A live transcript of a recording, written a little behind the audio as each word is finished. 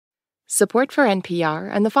Support for NPR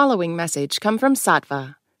and the following message come from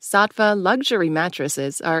Sattva. Sattva luxury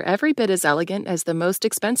mattresses are every bit as elegant as the most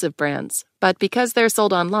expensive brands, but because they're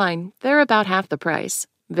sold online, they're about half the price.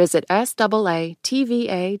 Visit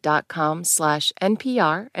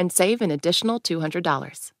SAATVA.com/NPR and save an additional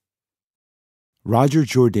 $200. Roger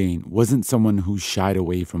Jourdain wasn't someone who shied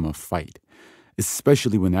away from a fight,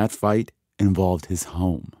 especially when that fight involved his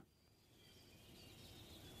home.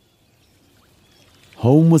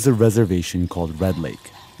 Home was a reservation called Red Lake,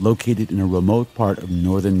 located in a remote part of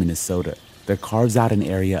northern Minnesota that carves out an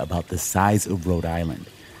area about the size of Rhode Island.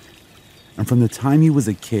 And from the time he was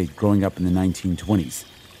a kid growing up in the 1920s,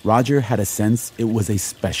 Roger had a sense it was a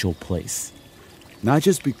special place. Not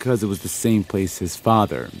just because it was the same place his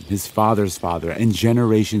father, his father's father, and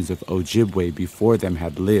generations of Ojibwe before them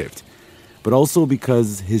had lived, but also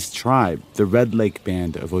because his tribe, the Red Lake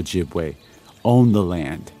Band of Ojibwe, owned the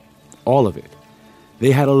land, all of it.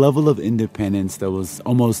 They had a level of independence that was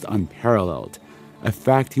almost unparalleled, a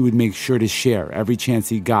fact he would make sure to share every chance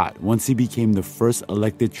he got once he became the first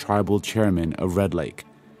elected tribal chairman of Red Lake.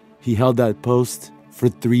 He held that post for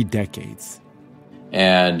 3 decades.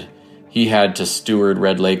 And he had to steward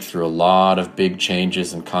Red Lake through a lot of big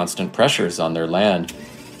changes and constant pressures on their land.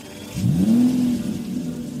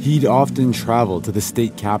 He'd often travel to the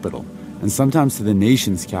state capital and sometimes to the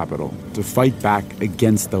nation's capital to fight back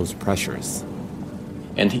against those pressures.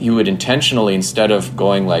 And he would intentionally, instead of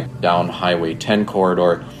going like down Highway 10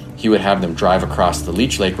 corridor, he would have them drive across the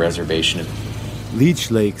Leech Lake reservation.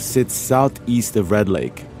 Leech Lake sits southeast of Red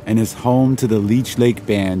Lake and is home to the Leech Lake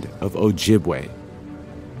Band of Ojibwe.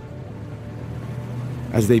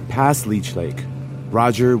 As they passed Leech Lake,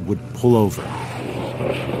 Roger would pull over.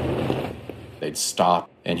 They'd stop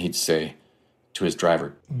and he'd say to his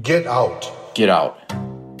driver, "Get out. Get out."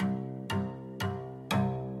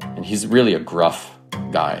 And he's really a gruff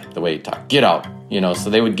guy, the way he talked. Get out. So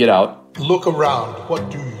they would get out. Look around.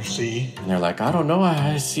 What do you see? And they're like, I don't know.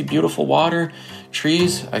 I see beautiful water,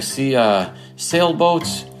 trees. I see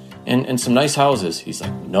sailboats and some nice houses. He's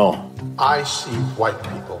like, no. I see white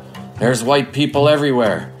people. There's white people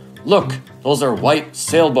everywhere. Look, those are white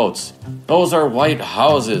sailboats. Those are white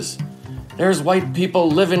houses. There's white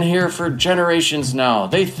people living here for generations now.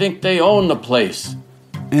 They think they own the place.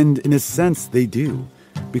 And in a sense, they do,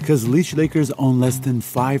 because Leech Lakers own less than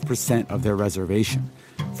 5% of their reservation.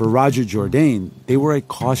 For Roger Jourdain, they were a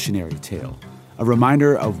cautionary tale, a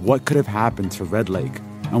reminder of what could have happened to Red Lake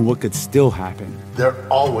and what could still happen. They're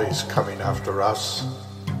always coming after us.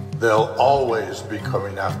 They'll always be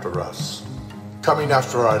coming after us. Coming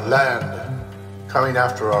after our land, coming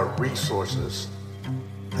after our resources.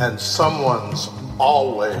 And someone's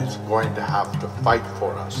always going to have to fight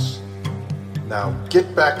for us. Now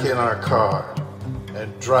get back in our car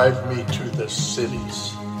and drive me to the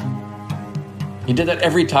cities. He did that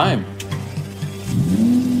every time.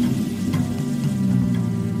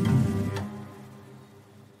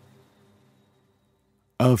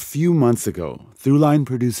 A few months ago, Throughline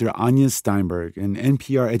producer Anya Steinberg and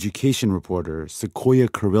NPR education reporter Sequoia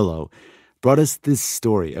Carrillo brought us this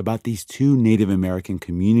story about these 2 Native American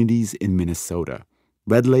communities in Minnesota,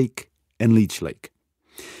 Red Lake and Leech Lake.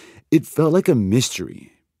 It felt like a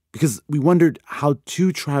mystery because we wondered how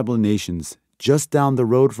 2 tribal nations just down the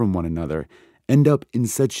road from one another end up in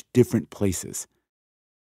such different places.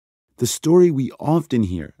 The story we often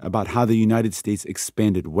hear about how the United States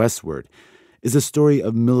expanded westward is a story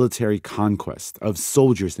of military conquest, of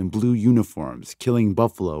soldiers in blue uniforms killing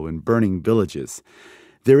buffalo and burning villages.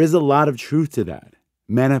 There is a lot of truth to that.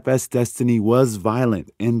 Manifest Destiny was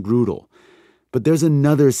violent and brutal. But there's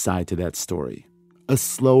another side to that story, a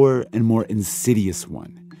slower and more insidious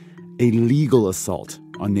one, a legal assault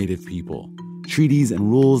on Native people, treaties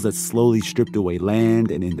and rules that slowly stripped away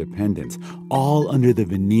land and independence, all under the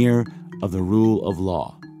veneer of the rule of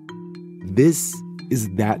law. This is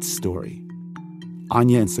that story.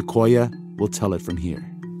 Anya and Sequoia will tell it from here.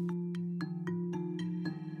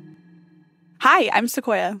 Hi, I'm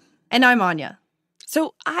Sequoia. And I'm Anya.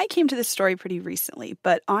 So I came to this story pretty recently,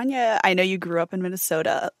 but Anya, I know you grew up in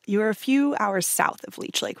Minnesota. You were a few hours south of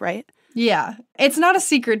Leech Lake, right? Yeah. It's not a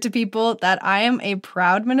secret to people that I am a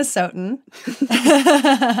proud Minnesotan.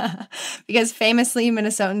 Because famously,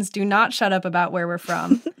 Minnesotans do not shut up about where we're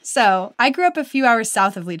from. So I grew up a few hours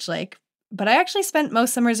south of Leech Lake, but I actually spent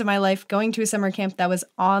most summers of my life going to a summer camp that was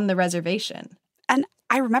on the reservation. And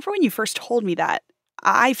I remember when you first told me that,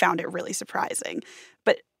 I found it really surprising.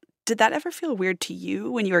 But did that ever feel weird to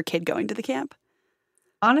you when you were a kid going to the camp?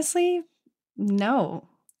 Honestly, no.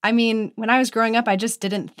 I mean, when I was growing up, I just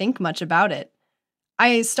didn't think much about it.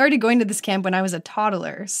 I started going to this camp when I was a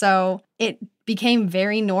toddler, so it became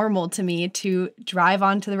very normal to me to drive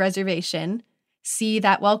onto the reservation, see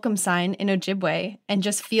that welcome sign in Ojibwe, and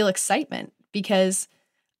just feel excitement because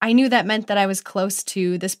I knew that meant that I was close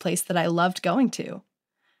to this place that I loved going to.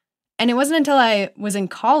 And it wasn't until I was in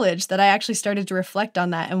college that I actually started to reflect on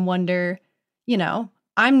that and wonder,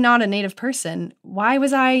 I'm not a Native person. Why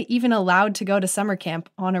was I even allowed to go to summer camp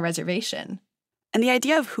on a reservation? And the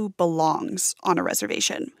idea of who belongs on a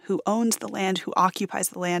reservation, who owns the land, who occupies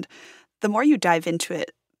the land, the more you dive into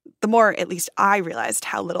it, the more, at least I realized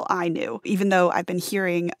how little I knew, even though I've been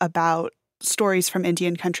hearing about stories from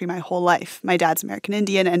Indian country my whole life. My dad's American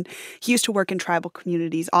Indian, and he used to work in tribal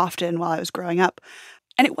communities often while I was growing up.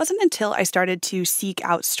 And it wasn't until I started to seek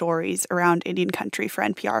out stories around Indian country for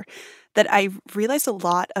NPR that I realized a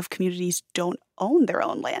lot of communities don't own their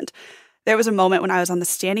own land. There was a moment when I was on the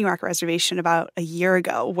Standing Rock Reservation about a year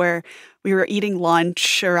ago where we were eating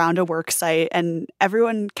lunch around a work site and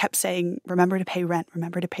everyone kept saying, remember to pay rent,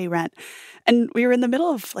 remember to pay rent. And we were in the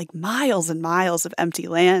middle of miles and miles of empty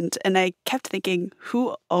land. And I kept thinking,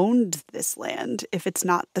 who owned this land if it's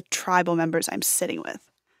not the tribal members I'm sitting with?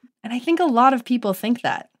 And I think a lot of people think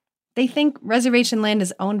that. They think reservation land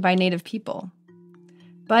is owned by Native people.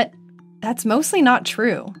 But that's mostly not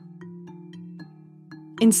true.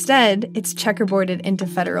 Instead, it's checkerboarded into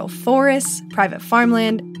federal forests, private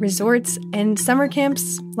farmland, resorts, and summer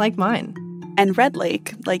camps like mine. And Red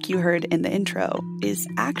Lake, like you heard in the intro, is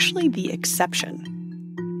actually the exception.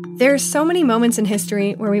 There are so many moments in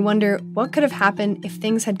history where we wonder what could have happened if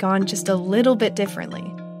things had gone just a little bit differently.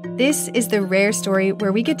 This is the rare story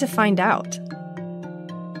where we get to find out.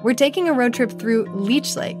 We're taking a road trip through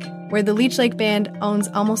Leech Lake, where the Leech Lake Band owns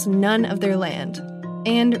almost none of their land,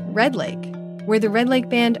 and Red Lake, where the Red Lake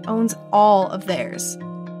Band owns all of theirs.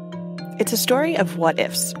 It's a story of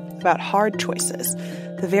what-ifs, about hard choices,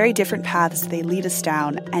 the very different paths they lead us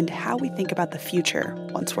down, and how we think about the future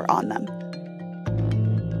once we're on them.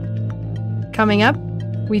 Coming up,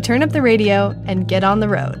 we turn up the radio and get on the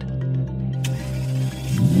road.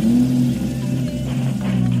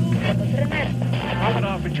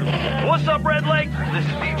 What's up, Red Lake? This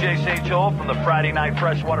is DJ St. Joel from the Friday Night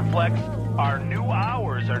Freshwater Flex. Our new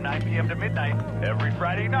hours are 9 p.m. to midnight every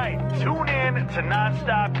Friday night. Tune in to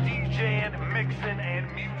nonstop DJing, mixing, and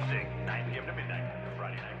music. 9 p.m. to midnight, the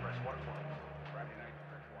Friday Night Freshwater Flex. Friday Night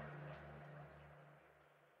Freshwater.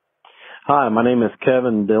 Hi, my name is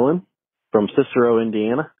Kevin Dillon from Cicero,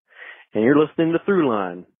 Indiana, and you're listening to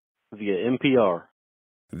Throughline via NPR.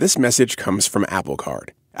 This message comes from Apple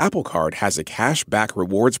Card. Apple Card has a cash back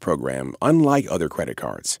rewards program unlike other credit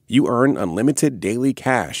cards. You earn unlimited daily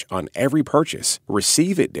cash on every purchase,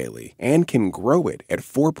 receive it daily, and can grow it at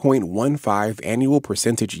 4.15 annual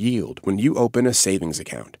percentage yield when you open a savings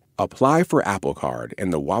account. Apply for Apple Card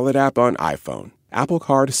in the Wallet app on iPhone. Apple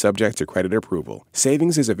Card subject to credit approval.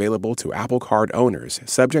 Savings is available to Apple Card owners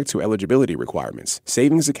subject to eligibility requirements.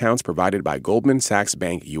 Savings accounts provided by Goldman Sachs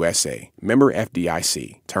Bank USA. Member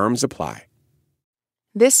FDIC. Terms apply.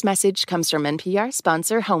 This message comes from NPR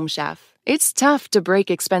sponsor Home Chef. It's tough to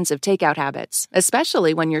break expensive takeout habits,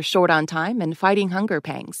 especially when you're short on time and fighting hunger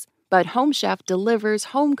pangs. But Home Chef delivers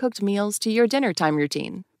home-cooked meals to your dinner time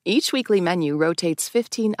routine. Each weekly menu rotates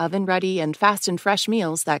 15 oven-ready and fast and fresh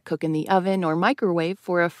meals that cook in the oven or microwave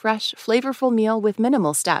for a fresh, flavorful meal with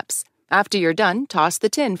minimal steps. After you're done, toss the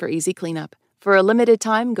tin for easy cleanup. For a limited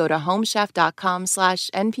time, go to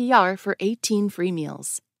homechef.com/NPR for 18 free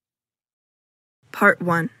meals. Part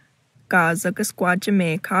 1.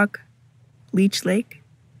 Gazakasquatchamaycock, Leech Lake.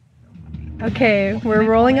 Okay, we're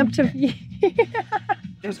rolling up to...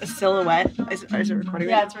 There's a silhouette. Is it recording?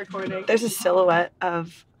 Yeah, it's recording. There's a silhouette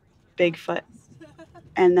of Bigfoot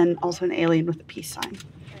and then also an alien with a peace sign.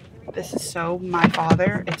 This is so my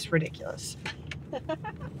father. It's ridiculous.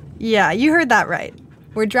 Yeah, you heard that right.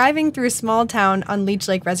 We're driving through a small town on Leech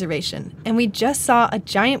Lake Reservation, and we just saw a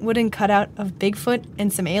giant wooden cutout of Bigfoot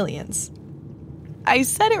and some aliens. I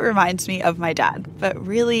said it reminds me of my dad, but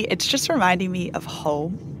really it's just reminding me of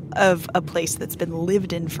home, of a place that's been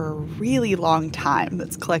lived in for a really long time,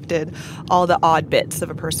 that's collected all the odd bits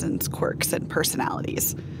of a person's quirks and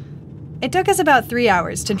personalities. It took us about 3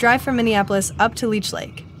 hours to drive from Minneapolis up to Leech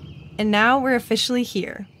Lake. And now we're officially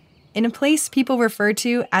here, in a place people refer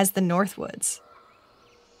to as the Northwoods.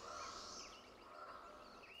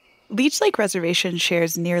 Leech Lake Reservation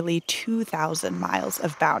shares nearly 2,000 miles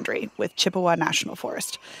of boundary with Chippewa National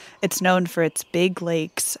Forest. It's known for its big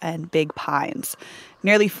lakes and big pines.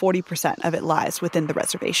 Nearly 40% of it lies within the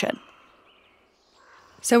reservation.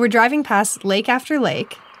 So we're driving past lake after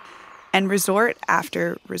lake. And resort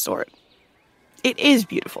after resort. It is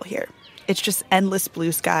beautiful here. It's just endless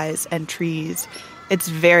blue skies and trees. It's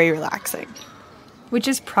very relaxing. Which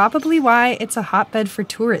is probably why it's a hotbed for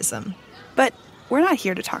tourism. But we're not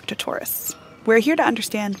here to talk to tourists. We're here to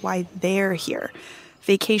understand why they're here,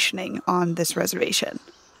 vacationing on this reservation.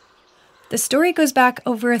 The story goes back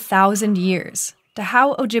over 1,000 years to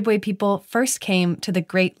how Ojibwe people first came to the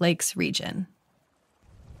Great Lakes region.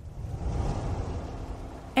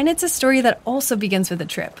 And it's a story that also begins with a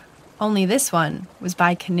trip, only this one was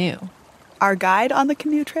by canoe. Our guide on the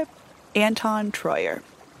canoe trip, Anton Troyer.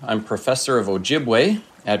 I'm professor of Ojibwe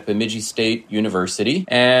at Bemidji State University,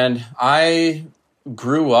 and I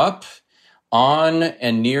grew up on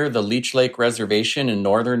and near the Leech Lake Reservation in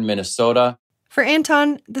northern Minnesota. For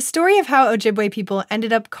Anton, the story of how Ojibwe people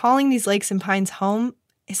ended up calling these lakes and pines home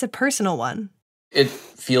is a personal one. It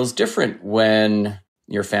feels different when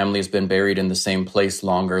your family has been buried in the same place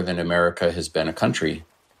longer than America has been a country.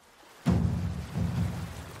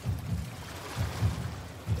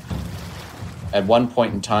 At one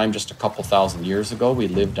point in time, just a couple thousand years ago, we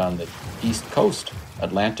lived on the East Coast,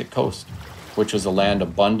 Atlantic coast, which was a land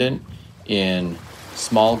abundant in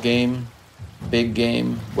small game, big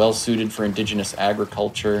game, well-suited for indigenous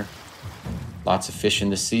agriculture, lots of fish in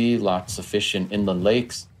the sea, lots of fish in inland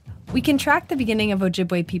lakes. We can track the beginning of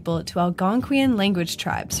Ojibwe people to Algonquian language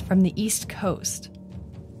tribes from the East Coast.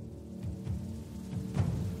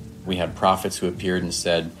 We had prophets who appeared and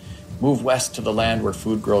said, "Move west to the land where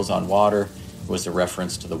food grows on water." It was a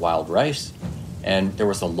reference to the wild rice. And there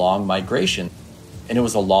was a long migration, and it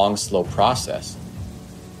was a long, slow process.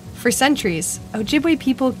 For centuries, Ojibwe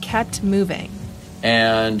people kept moving.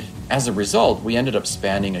 And as a result, we ended up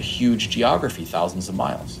spanning a huge geography, thousands of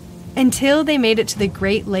miles. Until they made it to the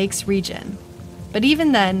Great Lakes region. But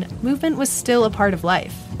even then, movement was still a part of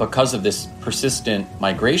life. Because of this persistent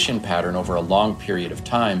migration pattern over a long period of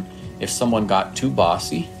time, if someone got too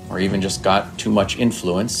bossy or even just got too much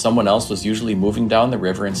influence, someone else was usually moving down the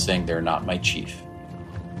river and saying, "They're not my chief."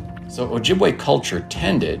 So Ojibwe culture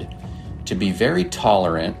tended to be very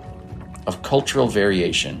tolerant of cultural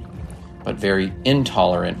variation, but very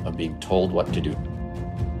intolerant of being told what to do.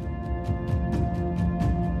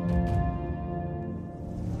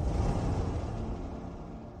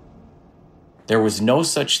 There was no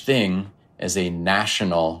such thing as a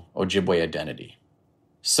national Ojibwe identity.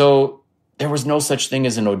 So there was no such thing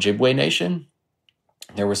as an Ojibwe nation.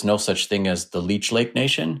 There was no such thing as the Leech Lake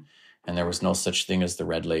Nation, and there was no such thing as the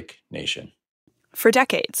Red Lake Nation. For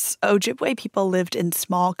decades, Ojibwe people lived in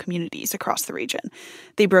small communities across the region.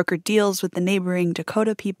 They brokered deals with the neighboring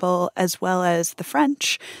Dakota people, as well as the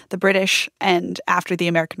French, the British, and after the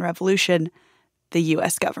American Revolution, the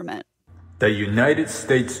U.S. government. The United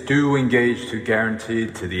States do engage to guarantee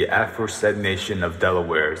to the aforesaid nation of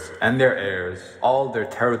Delawares and their heirs all their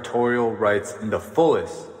territorial rights in the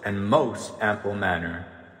fullest and most ample manner.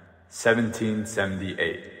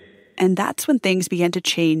 1778. And that's when things began to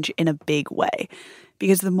change in a big way,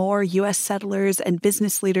 because the more U.S. settlers and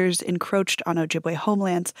business leaders encroached on Ojibwe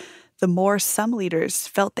homelands, the more some leaders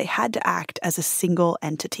felt they had to act as a single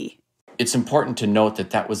entity. It's important to note that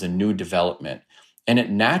that was a new development, and it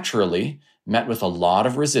naturally met with a lot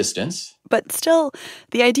of resistance. But still,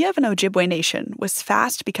 the idea of an Ojibwe nation was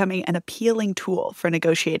fast becoming an appealing tool for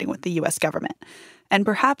negotiating with the U.S. government. And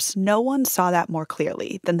perhaps no one saw that more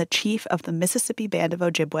clearly than the chief of the Mississippi Band of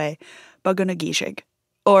Ojibwe, Bogunagijig,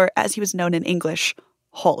 or as he was known in English,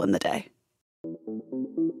 Hole in the Day.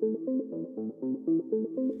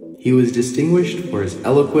 He was distinguished for his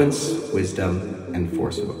eloquence, wisdom, and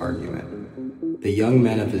force of argument. The young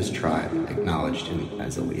men of his tribe acknowledged him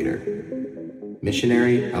as a leader.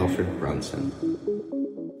 Missionary Alfred Brunson.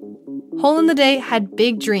 Hole in the Day had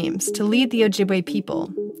big dreams to lead the Ojibwe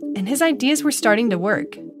people, and his ideas were starting to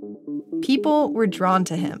work. People were drawn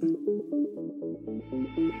to him.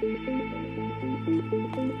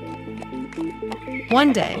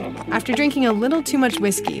 One day, after drinking a little too much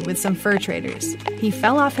whiskey with some fur traders, he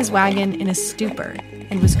fell off his wagon in a stupor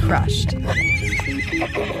and was crushed.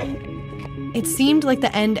 It seemed like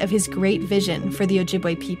the end of his great vision for the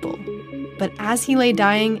Ojibwe people. But as he lay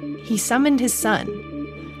dying, he summoned his son.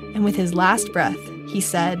 And with his last breath, he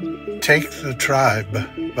said, "Take the tribe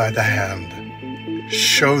by the hand.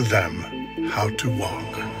 Show them how to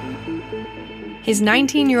walk." His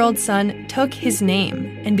 19-year-old son took his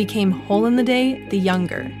name and became Hole in the Day the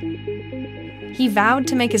Younger. He vowed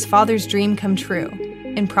to make his father's dream come true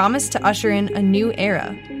and promised to usher in a new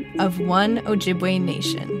era of one Ojibwe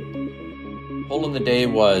nation. Hole in the Day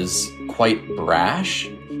was quite brash.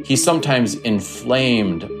 He sometimes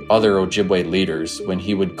inflamed other Ojibwe leaders when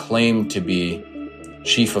he would claim to be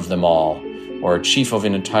chief of them all, or chief of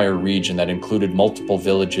an entire region that included multiple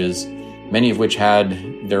villages, many of which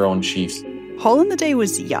had their own chiefs. Hole in the Day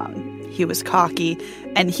was young. He was cocky,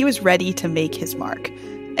 and he was ready to make his mark.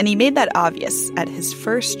 And he made that obvious at his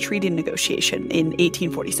first treaty negotiation in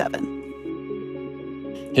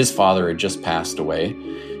 1847. His father had just passed away,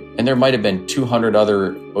 and there might have been 200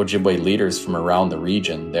 other Ojibwe leaders from around the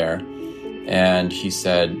region there. And he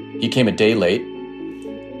said, he came a day late,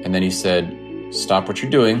 and then he said, "Stop what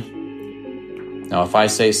you're doing. Now, if I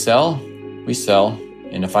say sell, we sell,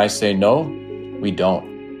 and if I say no, we don't.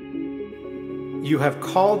 You have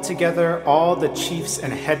called together all the chiefs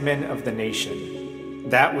and headmen of the nation.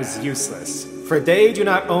 That was useless, for they do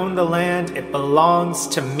not own the land, it belongs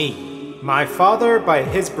to me. My father, by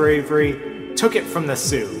his bravery, took it from the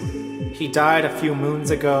Sioux. He died a few moons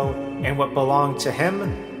ago, and what belonged to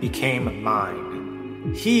him became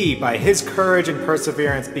mine. He, by his courage and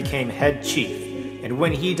perseverance, became head chief, and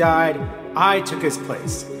when he died, I took his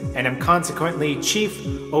place, and am consequently chief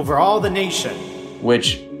over all the nation."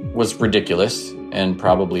 Which was ridiculous and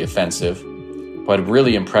probably offensive, but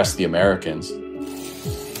really impressed the Americans.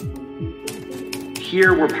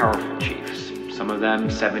 Here were powerful chiefs, some of them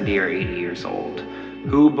 70 or 80 years old,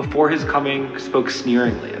 who before his coming spoke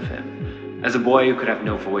sneeringly of him, as a boy who could have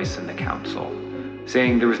no voice in the council,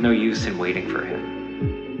 saying there was no use in waiting for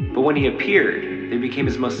him. But when he appeared, they became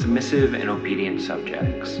his most submissive and obedient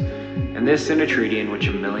subjects, and this in a treaty in which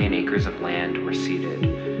 1 million acres of land were ceded.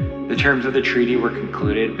 The terms of the treaty were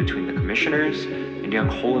concluded between the commissioners and young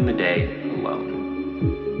Hole in the Day alone.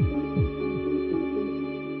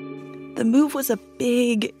 The move was a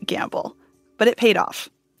big gamble, but it paid off.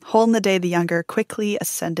 Hole in the Day the Younger quickly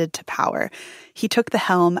ascended to power. He took the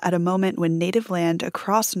helm at a moment when native land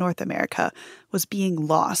across North America was being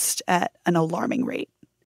lost at an alarming rate.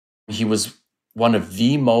 He was one of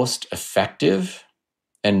the most effective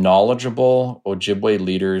and knowledgeable Ojibwe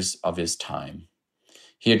leaders of his time.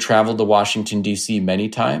 He had traveled to Washington, D.C. many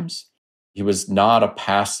times. He was not a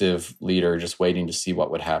passive leader just waiting to see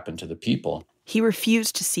what would happen to the people. He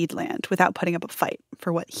refused to cede land without putting up a fight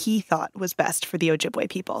for what he thought was best for the Ojibwe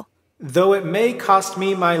people. "Though it may cost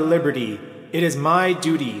me my liberty, it is my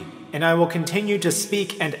duty, and I will continue to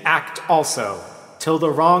speak and act also, till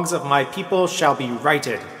the wrongs of my people shall be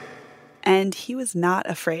righted." And he was not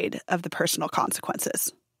afraid of the personal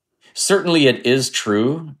consequences. Certainly it is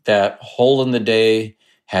true that Hole in the Day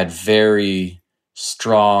had very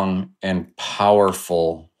strong and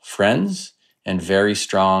powerful friends and very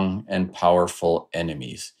strong and powerful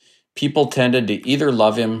enemies. People tended to either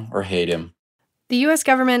love him or hate him. The U.S.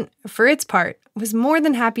 government, for its part, was more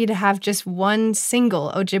than happy to have just one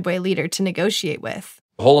single Ojibwe leader to negotiate with.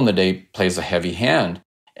 Hole in the Day plays a heavy hand,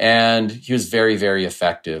 and he was very, very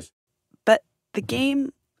effective. But the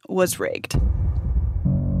game was rigged.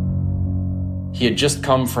 He had just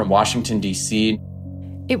come from Washington, D.C.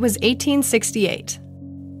 It was 1868.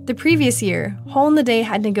 The previous year, Hole in the Day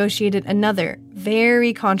had negotiated another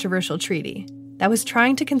very controversial treaty that was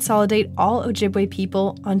trying to consolidate all Ojibwe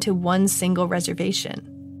people onto one single reservation.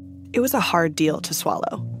 It was a hard deal to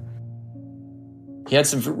swallow. He had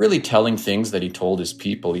some really telling things that he told his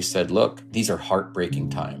people. He said, "Look, these are heartbreaking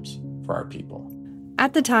times for our people."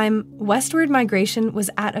 At the time, westward migration was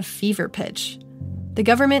at a fever pitch. The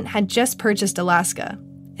government had just purchased Alaska,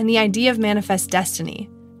 and the idea of manifest destiny,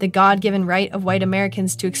 the God-given right of white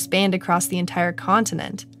Americans to expand across the entire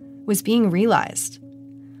continent, was being realized.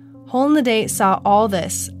 Hole in the Day saw all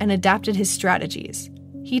this and adapted his strategies.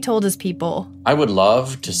 He told his people, "I would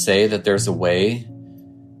love to say that there's a way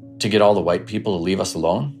to get all the white people to leave us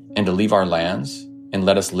alone and to leave our lands and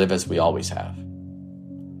let us live as we always have.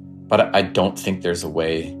 But I don't think there's a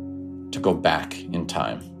way to go back in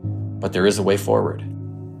time. But there is a way forward."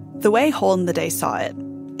 The way Hole in the Day saw it,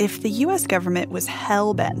 if the U.S. government was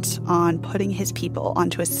hell-bent on putting his people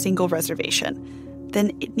onto a single reservation,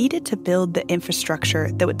 then it needed to build the infrastructure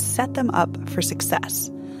that would set them up for success.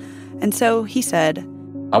 And so he said,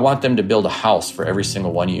 "I want them to build a house for every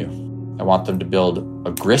single one of you. I want them to build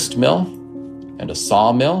a grist mill and a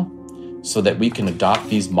sawmill so that we can adopt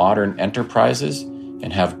these modern enterprises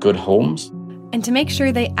and have good homes." And to make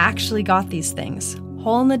sure they actually got these things,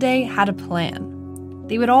 Hole in the Day had a plan.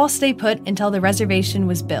 They would all stay put until the reservation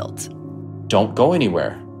was built. "Don't go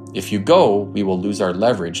anywhere. If you go, we will lose our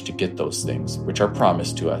leverage to get those things, which are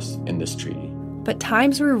promised to us in this treaty." But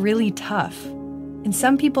times were really tough, and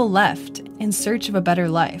some people left in search of a better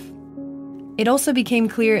life. It also became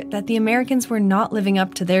clear that the Americans were not living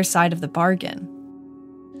up to their side of the bargain.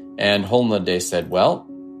 And Hole in the Day said, "Well,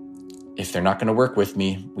 if they're not going to work with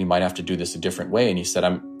me, we might have to do this a different way." And he said,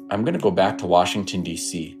 I'm going to go back to Washington,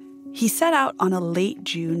 D.C. He set out on a late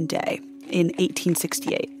June day in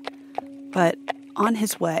 1868. But on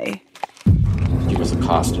his way, was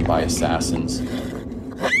accosted by assassins,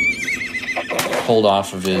 pulled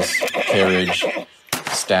off of his carriage,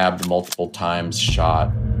 stabbed multiple times, shot,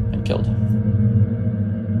 and killed.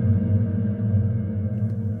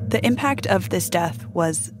 The impact of this death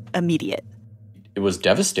was immediate. It was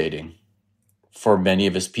devastating for many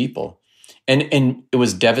of his people. And it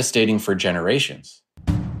was devastating for generations.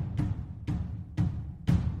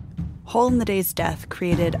 Hole in the Day's death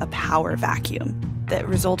created a power vacuum that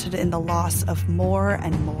resulted in the loss of more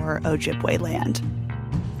and more Ojibwe land.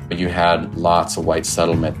 You had lots of white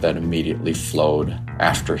settlement that immediately flowed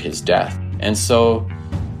after his death. And so,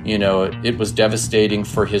 it was devastating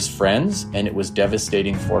for his friends, and it was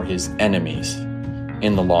devastating for his enemies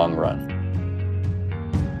in the long run.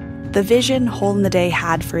 The vision Hole in the Day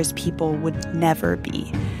had for his people would never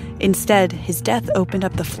be. Instead, his death opened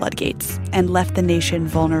up the floodgates and left the nation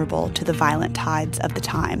vulnerable to the violent tides of the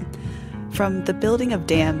time. From the building of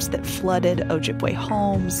dams that flooded Ojibwe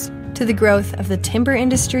homes, to the growth of the timber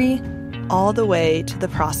industry, all the way to the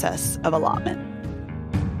process of allotment.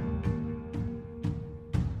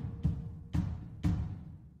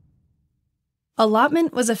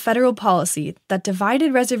 Allotment was a federal policy that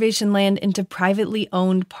divided reservation land into privately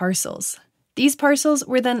owned parcels. These parcels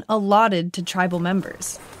were then allotted to tribal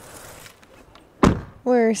members.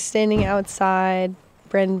 We're standing outside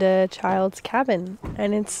Brenda Child's cabin,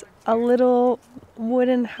 and it's a little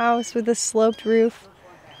wooden house with a sloped roof.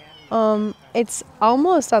 It's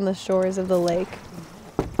almost on the shores of the lake.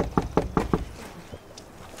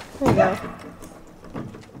 There you go.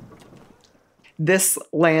 This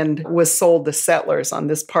land was sold to settlers on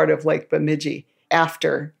this part of Lake Bemidji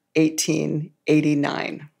after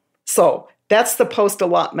 1889. So that's the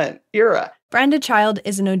post-allotment era. Brenda Child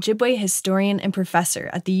is an Ojibwe historian and professor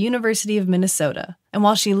at the University of Minnesota. And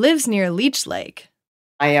while she lives near Leech Lake,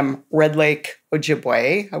 I am Red Lake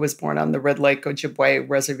Ojibwe. I was born on the Red Lake Ojibwe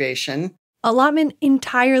Reservation. allotment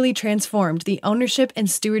entirely transformed the ownership and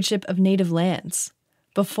stewardship of native lands.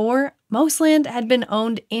 Before, most land had been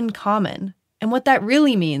owned in common. And what that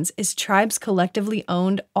really means is tribes collectively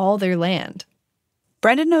owned all their land.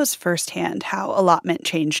 Brenda knows firsthand how allotment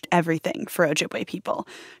changed everything for Ojibwe people.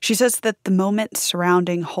 She says that the moment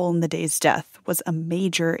surrounding Hole in the Day's death was a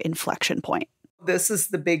major inflection point. This is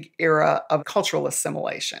the big era of cultural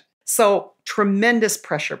assimilation. So tremendous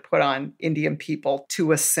pressure put on Indian people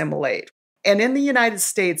to assimilate. And in the United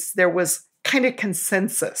States, there was kind of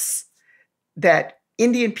consensus that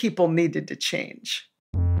Indian people needed to change.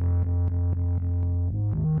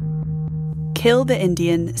 Kill the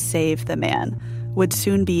Indian, save the man would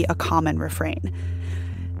soon be a common refrain.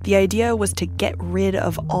 The idea was to get rid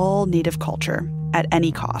of all native culture at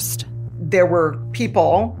any cost. There were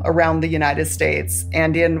people around the United States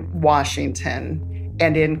and in Washington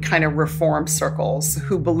and in kind of reform circles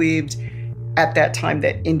who believed at that time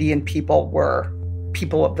that Indian people were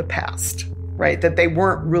people of the past, right? That they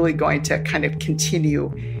weren't really going to kind of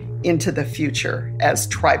continue into the future as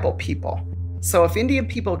tribal people. So if Indian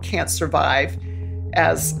people can't survive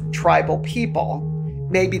as tribal people,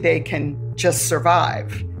 maybe they can just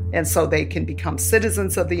survive. And so they can become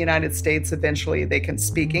citizens of the United States. Eventually, they can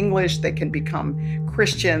speak English, they can become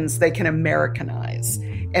Christians, they can Americanize.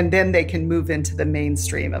 And then they can move into the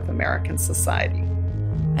mainstream of American society.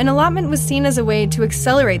 An allotment was seen as a way to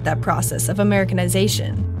accelerate that process of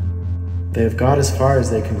Americanization. They have got as far as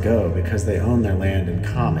they can go because they own their land in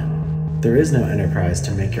common. There is no enterprise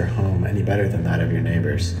to make your home any better than that of your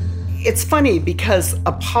neighbors. It's funny because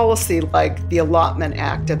a policy like the Allotment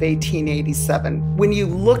Act of 1887, when you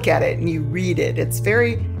look at it and you read it, it's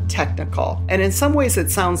very technical. And in some ways, it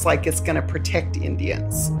sounds like it's going to protect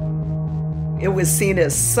Indians. It was seen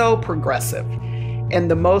as so progressive. And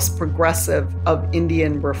the most progressive of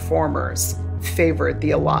Indian reformers favored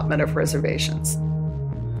the allotment of reservations.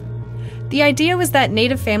 The idea was that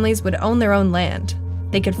Native families would own their own land.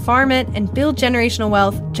 They could farm it and build generational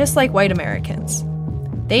wealth just like white Americans.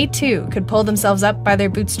 They, too, could pull themselves up by their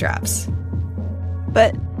bootstraps.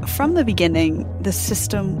 But from the beginning, the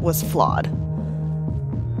system was flawed.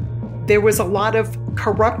 There was a lot of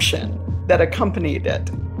corruption that accompanied it.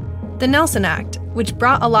 The Nelson Act, which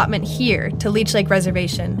brought allotment here to Leech Lake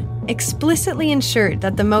Reservation, explicitly ensured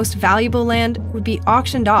that the most valuable land would be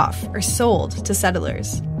auctioned off or sold to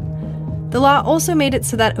settlers. The law also made it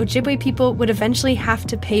so that Ojibwe people would eventually have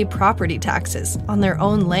to pay property taxes on their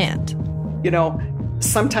own land. You know,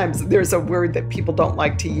 sometimes there's a word that people don't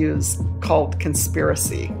like to use called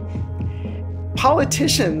conspiracy.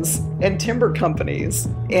 Politicians and timber companies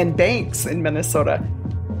and banks in Minnesota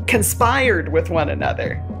conspired with one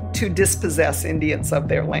another to dispossess Indians of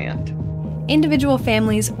their land. Individual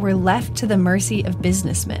families were left to the mercy of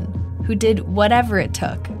businessmen. who did whatever it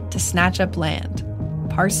took to snatch up land,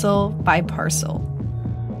 parcel by parcel.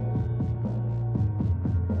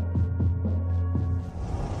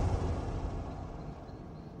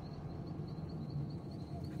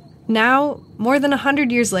 Now, more than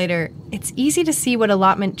 100 years later, it's easy to see what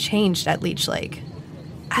allotment changed at Leech Lake.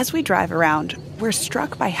 As we drive around, we're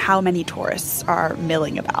struck by how many tourists are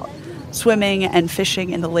milling about, swimming and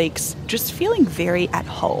fishing in the lakes, just feeling very at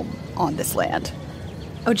home on this land.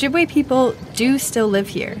 Ojibwe people do still live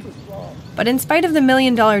here. But in spite of the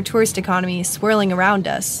million-dollar tourist economy swirling around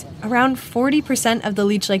us, around 40% of the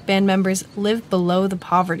Leech Lake Band members live below the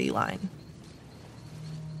poverty line.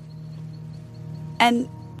 And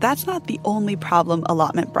that's not the only problem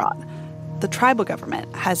allotment brought. The tribal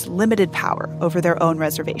government has limited power over their own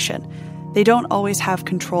reservation. They don't always have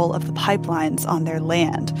control of the pipelines on their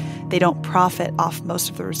land. They don't profit off most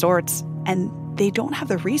of the resorts, and they don't have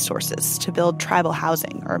the resources to build tribal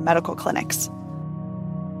housing or medical clinics.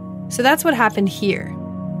 So that's what happened here.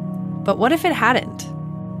 But what if it hadn't?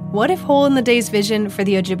 What if Hole in the Day's vision for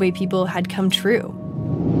the Ojibwe people had come true?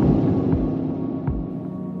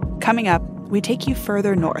 Coming up, we take you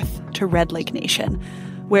further north to Red Lake Nation,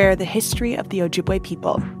 where the history of the Ojibwe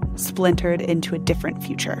people splintered into a different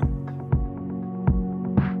future.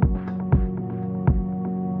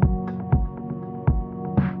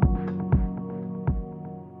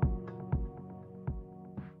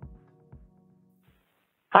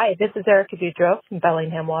 Hi, this is Erica Boudreau from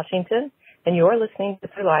Bellingham, Washington, and you're listening to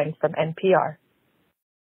Throughline from NPR.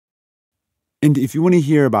 And if you want to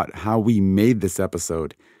hear about how we made this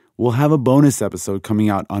episode, we'll have a bonus episode coming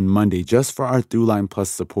out on Monday just for our Throughline Plus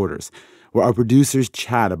supporters, where our producers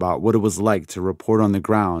chat about what it was like to report on the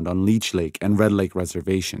ground on Leech Lake and Red Lake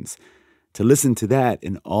reservations. To listen to that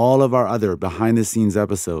and all of our other behind-the-scenes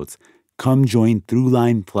episodes, come join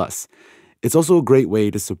Throughline Plus. It's also a great way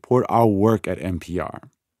to support our work at NPR.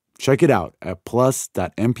 Check it out at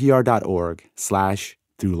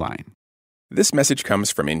plus.npr.org/Throughline. This message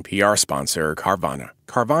comes from NPR sponsor Carvana.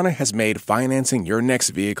 Carvana has made financing your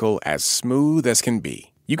next vehicle as smooth as can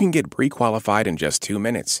be. You can get pre-qualified in just 2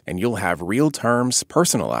 minutes, and you'll have real terms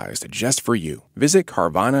personalized just for you. Visit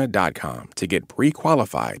Carvana.com to get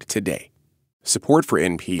pre-qualified today. Support for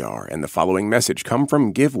NPR and the following message come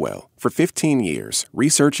from GiveWell. For 15 years,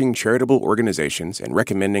 researching charitable organizations and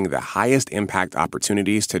recommending the highest impact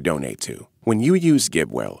opportunities to donate to. When you use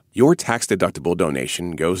GiveWell, your tax-deductible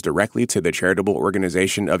donation goes directly to the charitable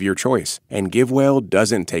organization of your choice, and GiveWell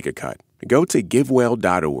doesn't take a cut. Go to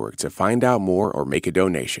GiveWell.org to find out more or make a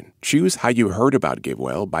donation. Choose how you heard about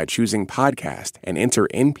GiveWell by choosing podcast and enter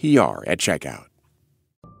NPR at checkout.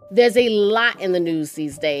 There's a lot in the news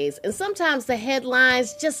these days, and sometimes the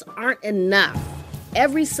headlines just aren't enough.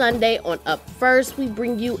 Every Sunday on Up First, we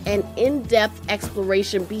bring you an in-depth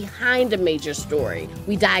exploration behind a major story.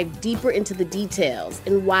 We dive deeper into the details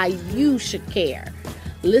and why you should care.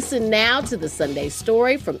 Listen now to the Sunday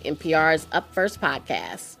Story from NPR's Up First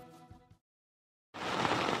podcast.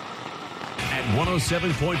 At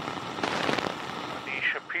 107 point.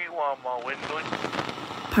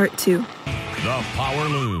 Part 2. The Power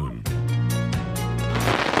Loon.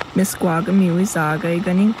 Misquagami Wizaga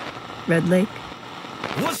Iganing, Red Lake.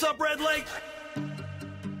 What's up, Red Lake?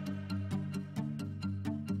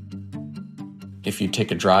 If you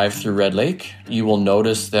take a drive through Red Lake, you will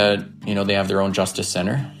notice that, they have their own justice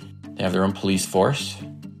center. They have their own police force,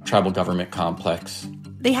 tribal government complex.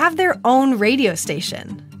 They have their own radio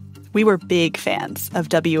station. We were big fans of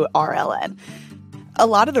WRLN. A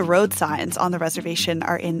lot of the road signs on the reservation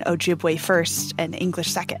are in Ojibwe first and English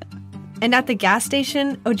second. And at the gas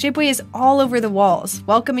station, Ojibwe is all over the walls,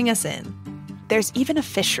 welcoming us in. There's even a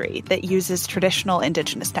fishery that uses traditional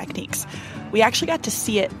indigenous techniques. We actually got to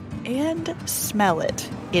see it and smell it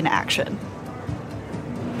in action.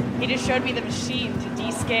 He just showed me the machine to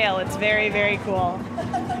descale. It's very, very cool.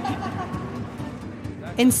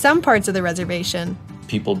 In some parts of the reservation,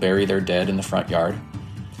 people bury their dead in the front yard.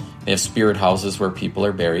 They have spirit houses where people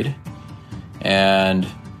are buried. And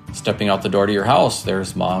stepping out the door to your house,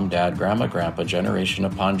 there's mom, dad, grandma, grandpa, generation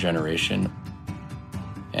upon generation.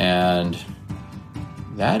 And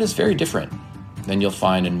that is very different than you'll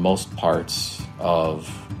find in most parts of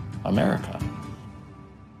America.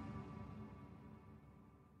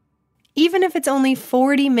 Even if it's only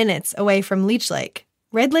 40 minutes away from Leech Lake,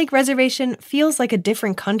 Red Lake Reservation feels like a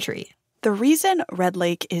different country. The reason Red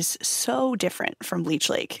Lake is so different from Leech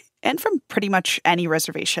Lake, and from pretty much any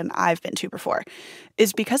reservation I've been to before,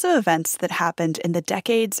 is because of events that happened in the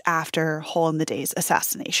decades after Hole in the Day's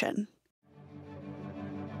assassination.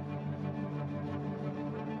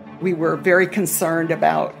 We were very concerned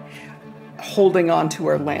about holding on to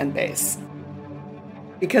our land base.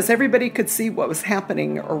 Because everybody could see what was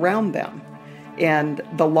happening around them and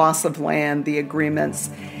the loss of land, the agreements.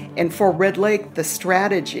 And for Red Lake, the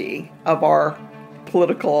strategy of our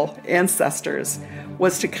political ancestors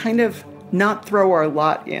was to kind of not throw our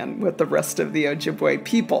lot in with the rest of the Ojibwe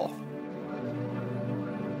people.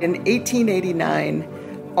 In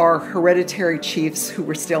 1889, our hereditary chiefs who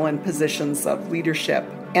were still in positions of leadership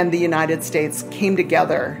and the United States came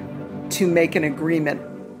together to make an agreement.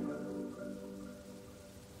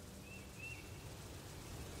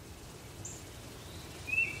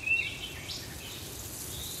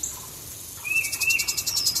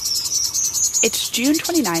 It's June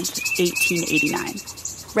 29th, 1889.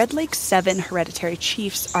 Red Lake's 7 hereditary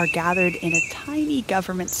chiefs are gathered in a tiny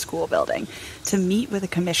government school building to meet with a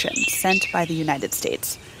commission sent by the United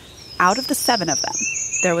States. Out of the 7 of them,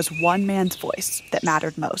 there was one man's voice that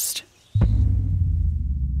mattered most.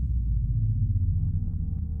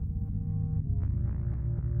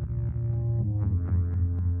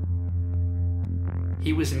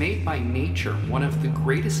 He was made by nature one of the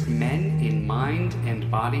greatest men in mind and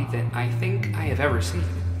body that I think I have ever seen.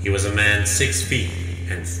 He was a man 6 feet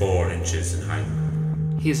and 4 inches in height.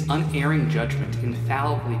 His unerring judgment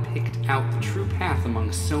infallibly picked out the true path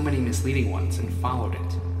among so many misleading ones and followed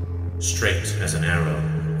it. Straight as an arrow,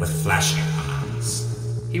 with flashing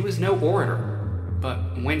eyes. He was no orator, but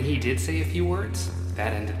when he did say a few words,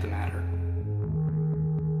 that ended the matter.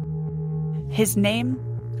 His name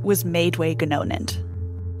was Maedwe Ganonand.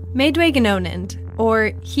 Maedwe Ganonand,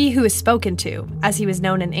 or he who is spoken to, as he was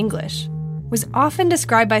known in English, was often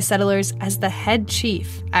described by settlers as the head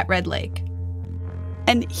chief at Red Lake.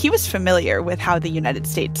 And he was familiar with how the United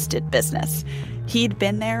States did business. He'd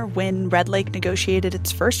been there when Red Lake negotiated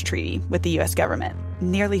its first treaty with the U.S. government,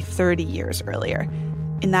 nearly 30 years earlier.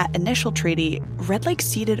 In that initial treaty, Red Lake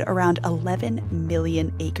ceded around 11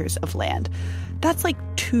 million acres of land. That's like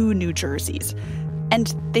 2 New Jerseys.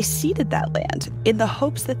 And they ceded that land in the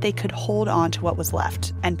hopes that they could hold on to what was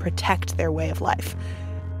left and protect their way of life.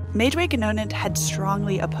 Maedwe Ganonand had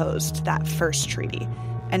strongly opposed that first treaty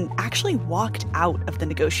and actually walked out of the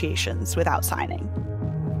negotiations without signing.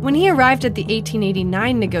 When he arrived at the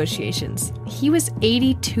 1889 negotiations, he was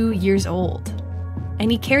 82 years old, and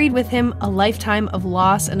he carried with him a lifetime of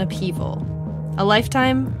loss and upheaval, a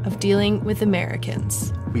lifetime of dealing with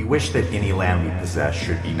Americans. We wish that any land we possess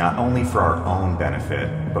should be not only for our own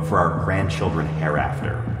benefit, but for our grandchildren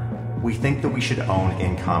hereafter. We think that we should own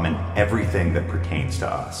in common everything that pertains to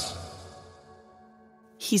us.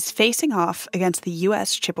 He's facing off against the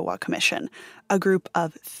U.S. Chippewa Commission, a group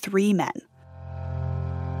of 3 men.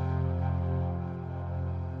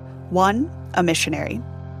 1, a missionary.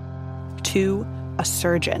 2, a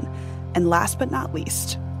surgeon. And last but not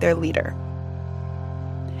least, their leader,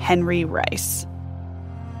 Henry Rice.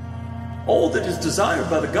 All that is desired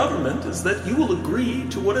by the government is that you will agree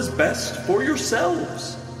to what is best for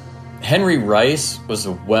yourselves. Henry Rice was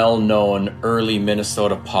a well-known early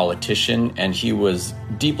Minnesota politician, and he was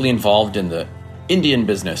deeply involved in the Indian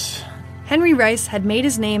business. Henry Rice had made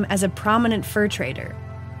his name as a prominent fur trader,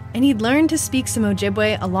 and he'd learned to speak some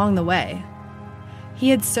Ojibwe along the way. He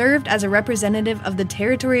had served as a representative of the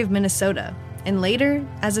territory of Minnesota, and later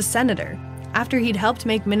as a senator, after he'd helped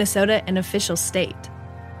make Minnesota an official state.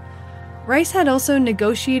 Rice had also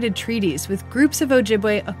negotiated treaties with groups of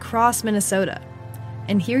Ojibwe across Minnesota,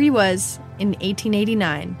 and here he was, in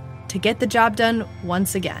 1889, to get the job done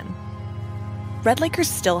once again. Red Lakers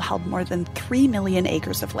still held more than 3 million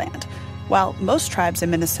acres of land, while most tribes in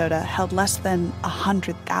Minnesota held less than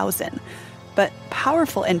 100,000. But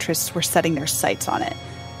powerful interests were setting their sights on it.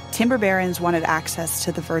 Timber barons wanted access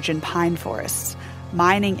to the virgin pine forests,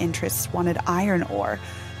 mining interests wanted iron ore,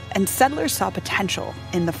 and settlers saw potential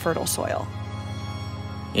in the fertile soil.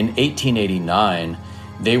 In 1889,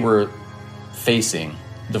 they were facing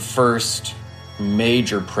the first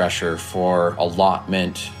major pressure for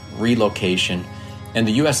allotment, relocation, and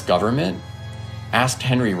the U.S. government asked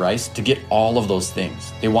Henry Rice to get all of those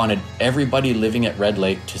things. They wanted everybody living at Red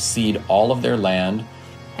Lake to cede all of their land.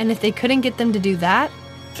 And if they couldn't get them to do that,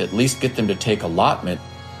 to at least get them to take allotment.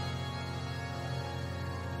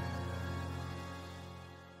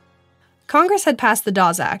 Congress had passed the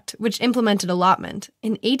Dawes Act, which implemented allotment,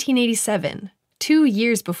 in 1887, 2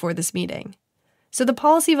 years before this meeting. So the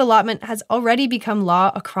policy of allotment has already become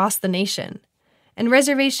law across the nation, and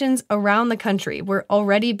reservations around the country were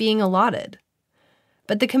already being allotted.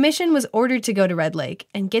 But the commission was ordered to go to Red Lake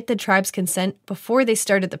and get the tribe's consent before they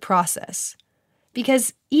started the process.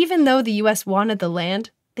 Because even though the U.S. wanted the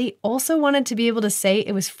land, they also wanted to be able to say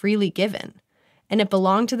it was freely given, and it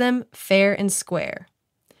belonged to them fair and square.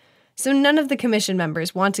 So none of the commission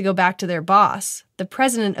members want to go back to their boss, the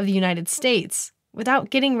President of the United States, without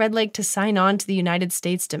getting Red Lake to sign on to the United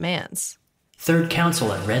States demands. Third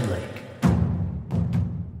Council at Red Lake.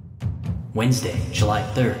 Wednesday, July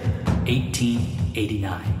 3rd,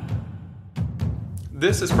 1889.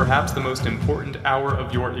 This is perhaps the most important hour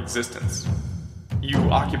of your existence. You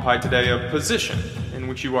occupy today a position in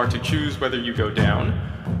which you are to choose whether you go down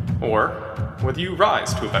or whether you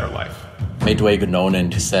rise to a better life. Medway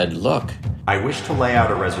said, "Look, I wish to lay out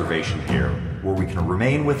a reservation here where we can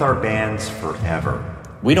remain with our bands forever.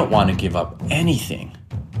 We don't want to give up anything."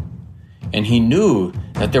 And he knew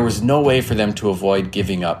that there was no way for them to avoid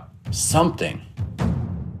giving up something.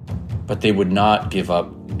 But they would not give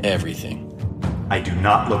up everything. I do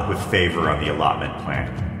not look with favor on the allotment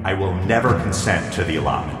plan. I will never consent to the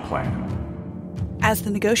allotment plan. As the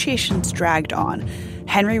negotiations dragged on,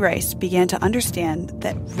 Henry Rice began to understand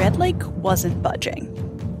that Red Lake wasn't budging.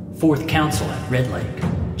 Fourth Council at Red Lake,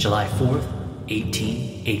 July 4th,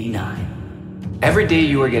 1889. Every day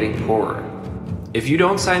you are getting poorer. If you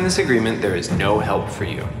don't sign this agreement, there is no help for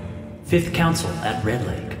you. Fifth Council at Red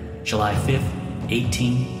Lake, July 5th,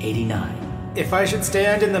 1889. If I should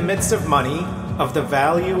stand in the midst of money, of the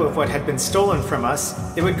value of what had been stolen from us,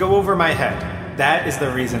 it would go over my head. That is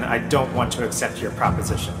the reason I don't want to accept your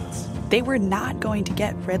propositions. They were not going to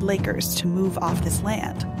get Red Lakers to move off this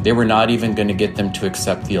land. They were not even going to get them to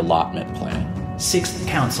accept the allotment plan. Sixth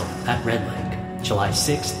Council at Red Lake, July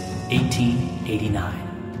 6th, 1889.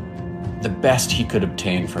 The best he could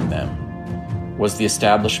obtain from them was the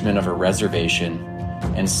establishment of a reservation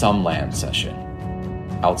and some land cession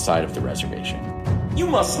outside of the reservation. You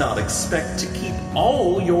must not expect to keep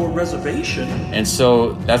all your reservation. And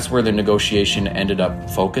so that's where the negotiation ended up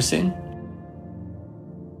focusing.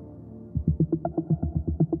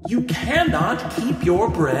 You cannot keep your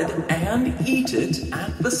bread and eat it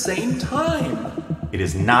at the same time. It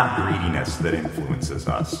is not greediness that influences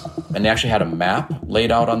us. And they actually had a map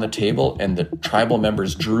laid out on the table, and the tribal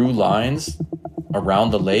members drew lines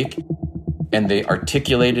around the lake. And they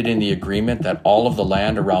articulated in the agreement that all of the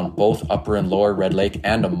land around both Upper and Lower Red Lake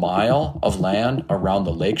and a mile of land around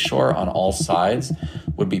the lakeshore on all sides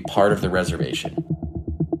would be part of the reservation.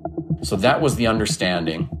 So that was the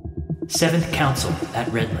understanding. Seventh Council at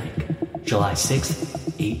Red Lake, July 6th,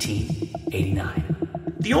 1889.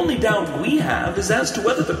 The only doubt we have is as to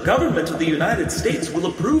whether the government of the United States will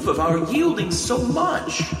approve of our yielding so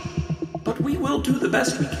much. But we will do the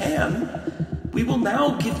best we can. We will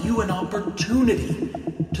now give you an opportunity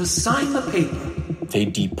to sign the paper. They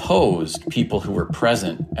deposed people who were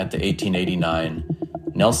present at the 1889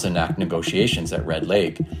 Nelson Act negotiations at Red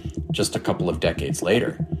Lake just a couple of decades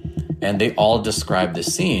later. And they all described the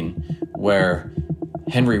scene where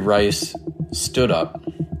Henry Rice stood up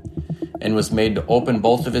and was made to open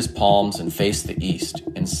both of his palms and face the east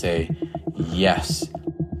and say, "Yes,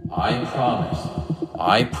 I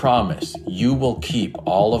promise you will keep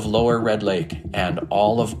all of Lower Red Lake and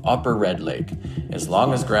all of Upper Red Lake as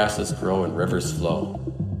long as grasses grow and rivers flow."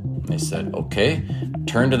 And they said, "Okay,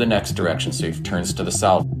 turn to the next direction." So he turns to the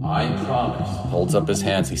south. "I promise." Holds up his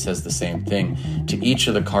hands. He says the same thing to each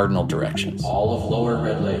of the cardinal directions. "All of Lower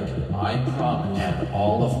Red Lake, I promise, and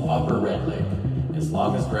all of Upper Red Lake, as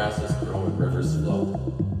long as grasses grow and rivers flow."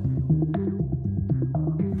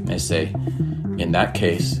 They say, "In that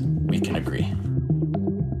case, we can agree."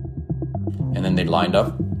 And then they lined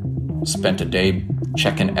up, spent a day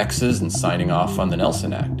checking X's and signing off on the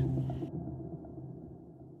Nelson Act.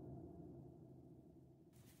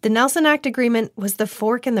 The Nelson Act agreement was the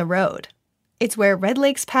fork in the road. It's where Red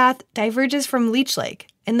Lake's path diverges from Leech Lake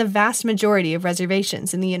and the vast majority of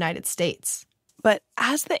reservations in the United States. But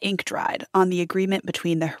as the ink dried on the agreement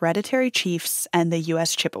between the hereditary chiefs and the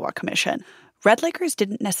U.S. Chippewa Commission, Red Lakers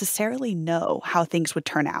didn't necessarily know how things would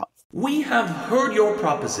turn out. We have heard your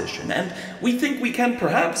proposition, and we think we can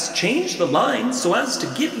perhaps change the line so as to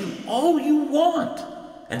give you all you want,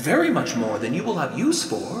 and very much more than you will have use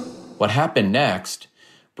for. What happened next,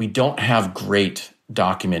 we don't have great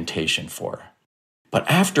documentation for. But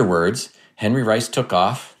afterwards, Henry Rice took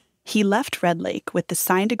off. He left Red Lake with the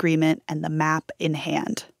signed agreement and the map in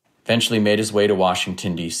hand. Eventually made his way to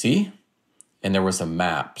Washington, D.C., and there was a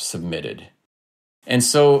map submitted. And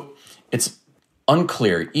so it's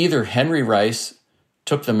unclear. Either Henry Rice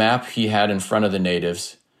took the map he had in front of the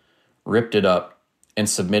natives, ripped it up, and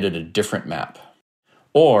submitted a different map,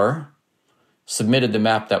 or submitted the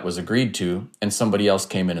map that was agreed to, and somebody else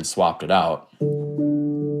came in and swapped it out.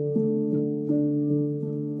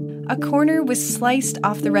 A corner was sliced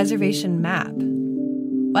off the reservation map.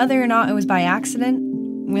 Whether or not it was by accident,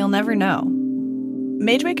 we'll never know.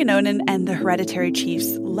 Majwik and Onan and the hereditary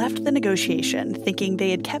chiefs left the negotiation thinking they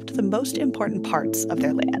had kept the most important parts of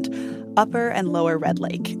their land, Upper and Lower Red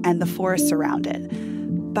Lake, and the forests around it.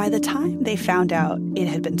 By the time they found out it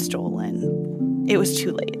had been stolen, it was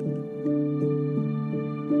too late.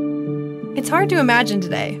 It's hard to imagine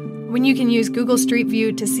today, when you can use Google Street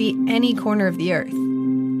View to see any corner of the earth.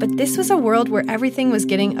 But this was a world where everything was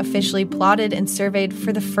getting officially plotted and surveyed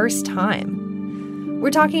for the first time. We're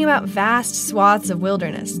talking about vast swaths of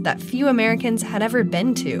wilderness that few Americans had ever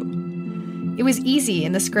been to. It was easy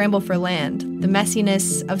in the scramble for land, the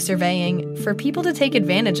messiness of surveying, for people to take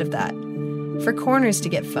advantage of that, for corners to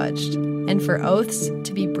get fudged, and for oaths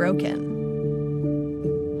to be broken.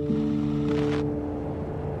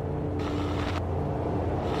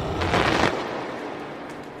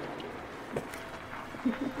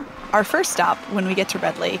 Our first stop when we get to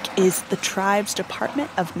Red Lake is the tribe's Department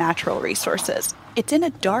of Natural Resources. It's in a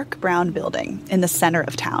dark brown building in the center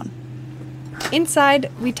of town.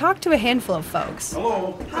 Inside, we talk to a handful of folks.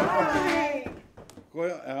 Hello. Hi.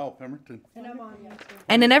 Al Pemberton.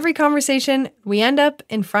 And in every conversation, we end up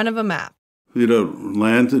in front of a map. See the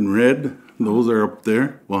lands in red? Those are up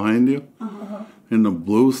there behind you. Uh-huh. And the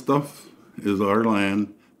blue stuff is our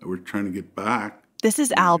land that we're trying to get back. This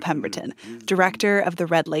is Al Pemberton, director of the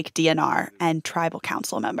Red Lake DNR and tribal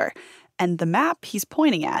council member. And the map he's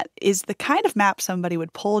pointing at is the kind of map somebody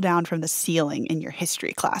would pull down from the ceiling in your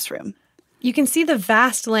history classroom. You can see the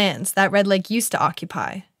vast lands that Red Lake used to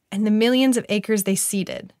occupy and the millions of acres they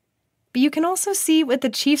ceded. But you can also see what the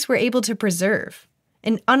chiefs were able to preserve,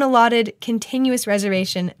 an unallotted, continuous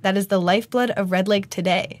reservation that is the lifeblood of Red Lake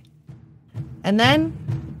today. And then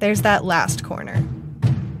there's that last corner.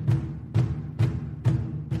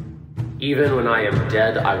 Even when I am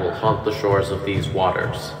dead, I will haunt the shores of these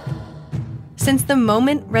waters. Since the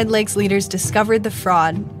moment Red Lake's leaders discovered the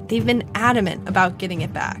fraud, they've been adamant about getting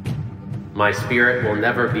it back. My spirit will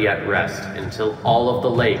never be at rest until all of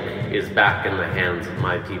the lake is back in the hands of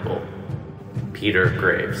my people. Peter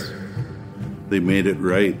Graves. They made it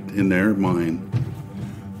right in their mind.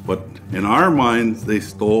 But in our minds, they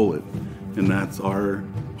stole it. And that's our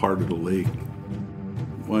part of the lake.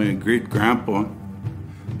 My great-grandpa,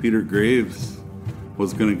 Peter Graves,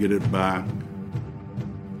 was going to get it back.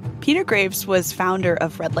 Peter Graves was founder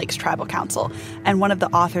of Red Lake's Tribal Council and one of the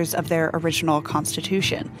authors of their original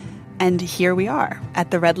constitution. And here we are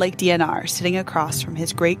at the Red Lake DNR, sitting across from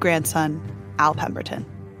his great-grandson, Al Pemberton.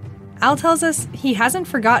 Al tells us he hasn't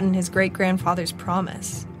forgotten his great-grandfather's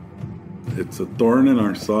promise. It's a thorn in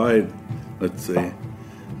our side, let's say.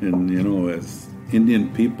 And, as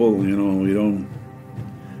Indian people, we don't,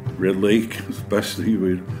 Red Lake especially,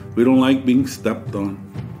 we don't like being stepped on.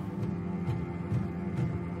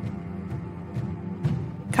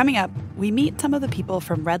 Coming up, we meet some of the people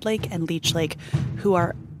from Red Lake and Leech Lake who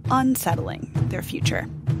are unsettling their future.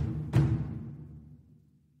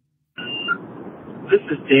 This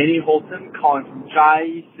is Danny Holton calling from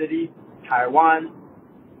Chiayi City, Taiwan,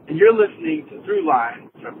 and you're listening to Throughline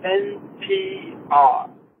from NPR.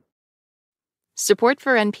 Support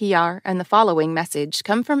for NPR and the following message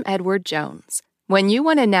come from Edward Jones. When you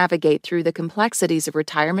want to navigate through the complexities of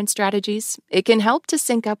retirement strategies, it can help to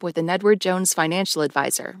sync up with an Edward Jones financial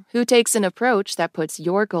advisor who takes an approach that puts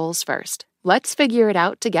your goals first. Let's figure it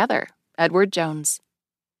out together. Edward Jones.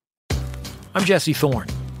 I'm Jesse Thorne.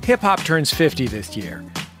 Hip-hop turns 50 this year.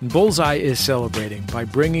 Bullseye is celebrating by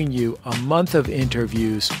bringing you a month of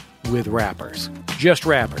interviews with rappers. Just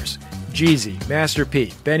rappers. Jeezy, Master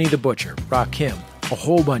P, Benny the Butcher, Rakim, a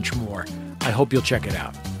whole bunch more. I hope you'll check it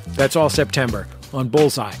out. That's all September on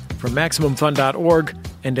Bullseye from MaximumFun.org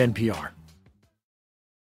and NPR.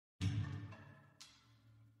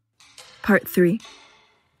 Part 3.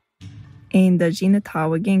 In the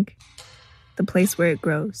Jinatawagink, the place where it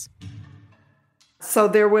grows. So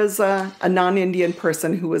there was a non-Indian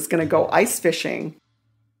person who was going to go ice fishing.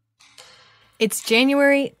 It's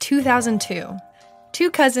January 2002.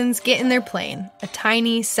 Two cousins get in their plane, a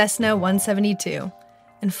tiny Cessna 172,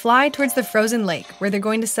 and fly towards the frozen lake where they're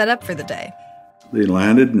going to set up for the day. They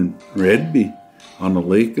landed in Redby on the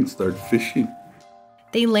lake and started fishing.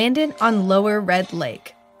 They landed on Lower Red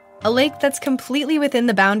Lake, a lake that's completely within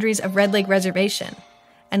the boundaries of Red Lake Reservation,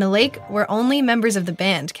 and a lake where only members of the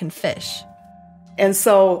band can fish. And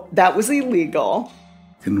so that was illegal.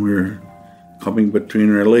 And we were coming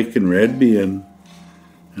between Red Lake and Redby, and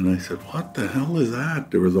I said, what the hell is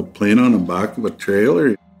that? There was a plane on the back of a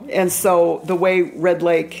trailer. And so the way Red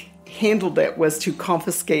Lake handled it was to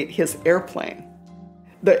confiscate his airplane.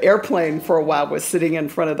 The airplane for a while was sitting in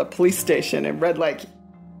front of the police station in Red Lake.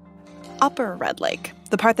 Upper Red Lake,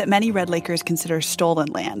 the part that many Red Lakers consider stolen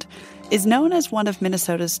land. is known as one of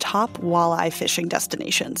Minnesota's top walleye fishing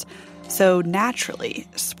destinations. So naturally,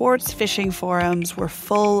 sports fishing forums were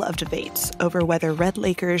full of debates over whether Red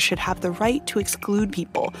Lakers should have the right to exclude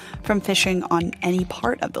people from fishing on any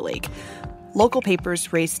part of the lake. Local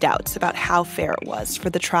papers raised doubts about how fair it was for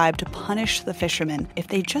the tribe to punish the fishermen if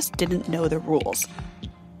they just didn't know the rules.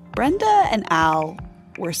 Brenda and Al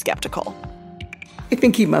were skeptical. I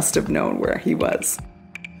think he must have known where he was.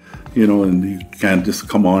 And you can't just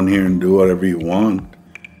come on here and do whatever you want.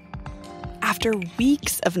 After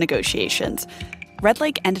weeks of negotiations, Red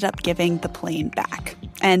Lake ended up giving the plane back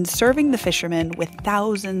and serving the fishermen with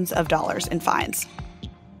thousands of dollars in fines.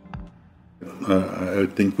 I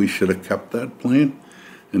think we should have kept that plane.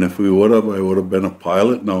 And if we would have, I would have been a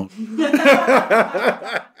pilot now.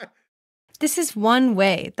 This is one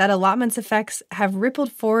way that allotments effects have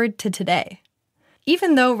rippled forward to today.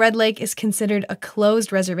 Even though Red Lake is considered a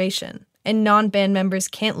closed reservation and non-band members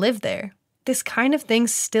can't live there, this kind of thing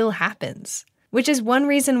still happens, which is one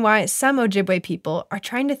reason why some Ojibwe people are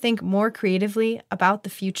trying to think more creatively about the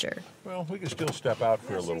future. Well, we can still step out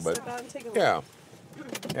for a little bit. Yeah.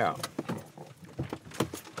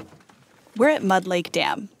 We're at Mud Lake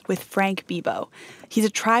Dam with Frank Bebo. He's a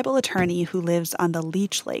tribal attorney who lives on the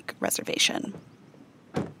Leech Lake reservation.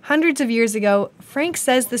 Hundreds of years ago, Frank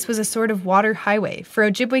says this was a sort of water highway for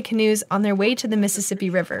Ojibwe canoes on their way to the Mississippi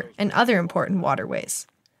River and other important waterways.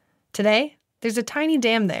 Today, there's a tiny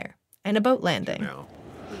dam there and a boat landing.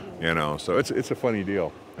 So it's a funny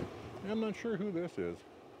deal. I'm not sure who this is.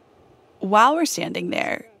 While we're standing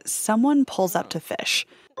there, someone pulls up to fish.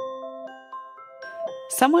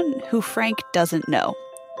 Someone who Frank doesn't know,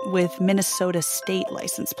 with Minnesota state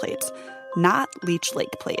license plates, not Leech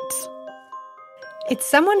Lake plates. It's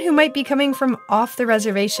someone who might be coming from off the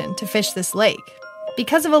reservation to fish this lake.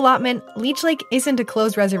 Because of allotment, Leech Lake isn't a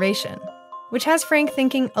closed reservation, which has Frank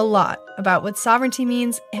thinking a lot about what sovereignty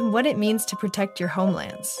means and what it means to protect your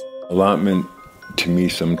homelands. Allotment, to me,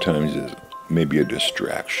 sometimes is maybe a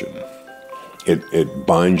distraction. It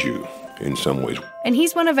binds you in some ways. And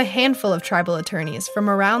he's one of a handful of tribal attorneys from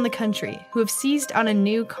around the country who have seized on a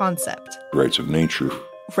new concept. Rights of nature.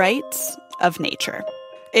 Rights of nature.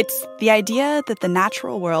 It's the idea that the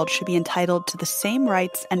natural world should be entitled to the same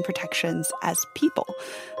rights and protections as people.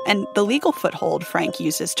 And the legal foothold Frank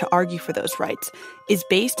uses to argue for those rights is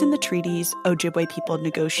based in the treaties Ojibwe people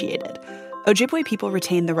negotiated. Ojibwe people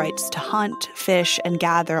retain the rights to hunt, fish, and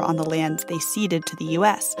gather on the lands they ceded to the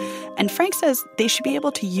U.S. And Frank says they should be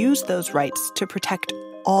able to use those rights to protect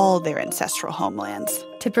all their ancestral homelands.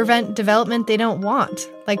 To prevent development they don't want,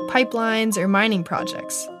 like pipelines or mining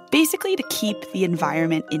projects. Basically to keep the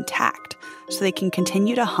environment intact so they can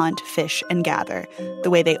continue to hunt, fish, and gather the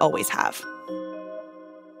way they always have.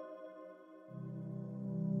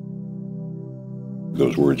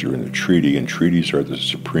 Those words are in the treaty, and treaties are the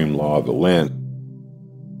supreme law of the land.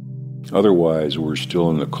 Otherwise, we're still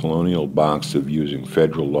in the colonial box of using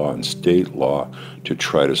federal law and state law to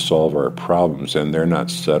try to solve our problems, and they're not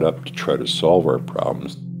set up to try to solve our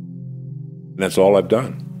problems. And that's all I've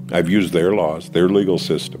done. I've used their laws, their legal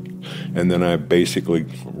system, and then I've basically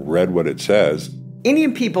read what it says.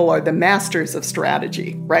 Indian people are the masters of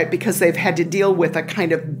strategy, right? Because they've had to deal with a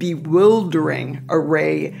kind of bewildering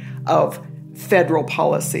array of federal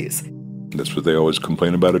policies. That's what they always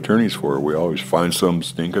complain about attorneys for. We always find some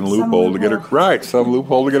stinking loophole to get some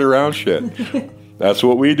loophole to get around shit. That's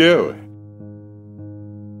what we do.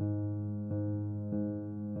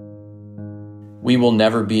 We will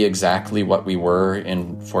never be exactly what we were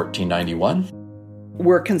in 1491.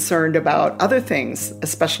 We're concerned about other things,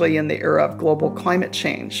 especially in the era of global climate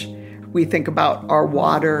change. We think about our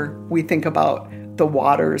water. We think about the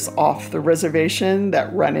waters off the reservation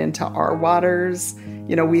that run into our waters.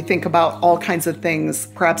 We think about all kinds of things,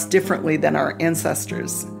 perhaps differently than our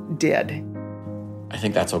ancestors did. I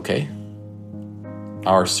think that's okay.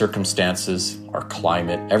 Our circumstances, our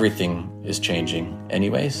climate, everything is changing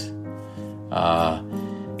anyways.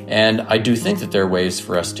 And I do think that there are ways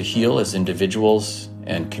for us to heal as individuals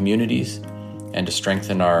and communities and to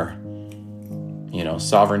strengthen our,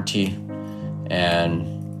 sovereignty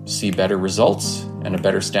and see better results and a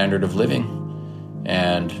better standard of living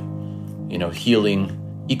and, healing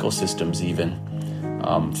ecosystems even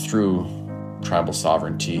through tribal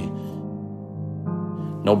sovereignty.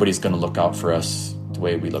 Nobody's going to look out for us the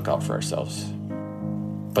way we look out for ourselves.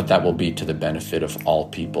 But that will be to the benefit of all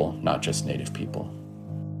people, not just Native people.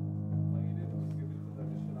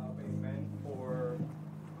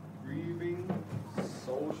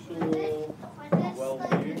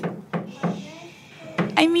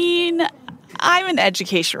 I mean, I'm an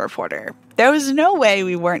education reporter. There was no way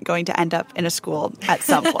we weren't going to end up in a school at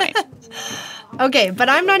some point. Okay, but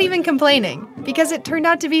I'm not even complaining, because it turned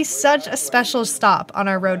out to be such a special stop on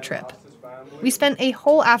our road trip. We spent a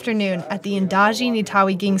whole afternoon at the Ndaji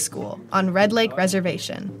Nitawiging School on Red Lake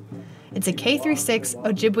Reservation. It's a K-6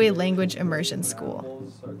 Ojibwe language immersion school.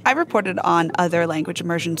 I reported on other language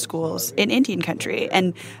immersion schools in Indian country,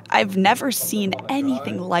 and I've never seen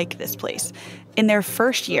anything like this place. In their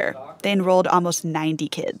first year, they enrolled almost 90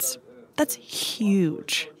 kids. That's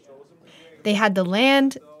huge. They had the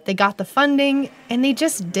land, they got the funding, and they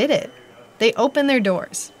just did it. They opened their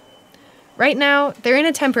doors. Right now, they're in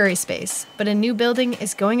a temporary space, but a new building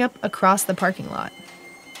is going up across the parking lot.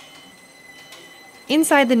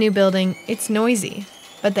 Inside the new building, it's noisy,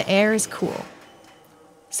 but the air is cool.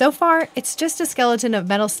 So far, it's just a skeleton of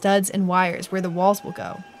metal studs and wires where the walls will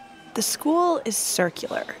go. The school is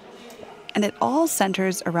circular, and it all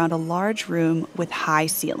centers around a large room with high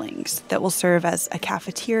ceilings that will serve as a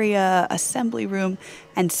cafeteria, assembly room,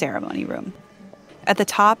 and ceremony room. At the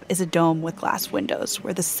top is a dome with glass windows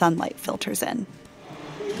where the sunlight filters in.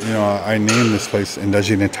 I named this place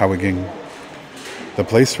Ndaji Nitawiging, the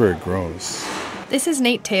place where it grows. This is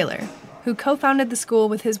Nate Taylor, who co-founded the school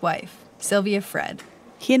with his wife, Sylvia Fred.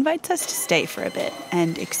 He invites us to stay for a bit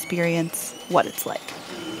and experience what it's like.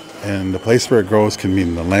 And the place where it grows can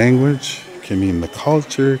mean the language, can mean the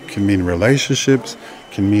culture, can mean relationships,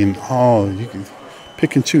 can mean you can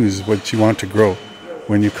pick and choose what you want to grow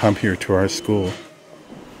when you come here to our school.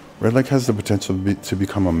 Red Lake has the potential to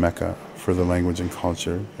become a mecca for the language and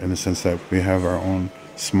culture in the sense that we have our own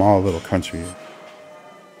small little country.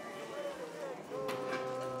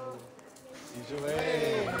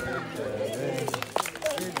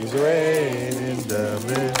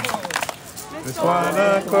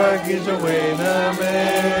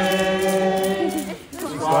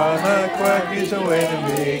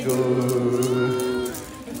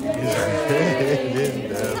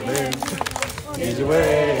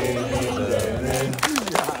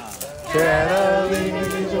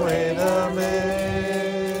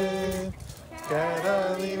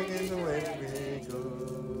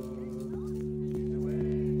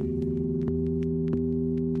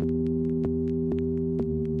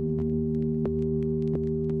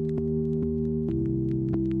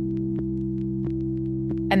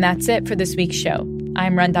 And that's it for this week's show.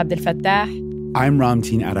 I'm Rand Abdel Fattah. I'm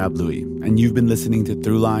Ramteen Arablouei, and you've been listening to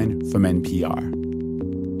Throughline from NPR.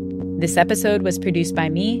 This episode was produced by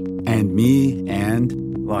me. And me, and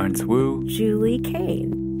Lawrence Wu. Julie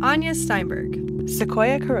Kane. Anya Steinberg.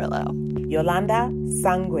 Sequoia Carrillo. Yolanda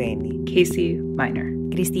Sangweni. Casey Miner.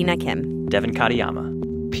 Christina Kim. Devin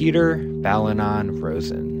Katayama. Peter Balanon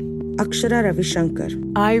Rosen. Akshara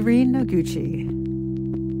Ravishankar. Irene Noguchi.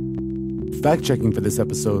 Fact-checking for this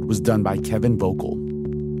episode was done by Kevin Vocal.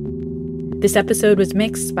 This episode was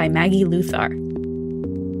mixed by Maggie Luthar.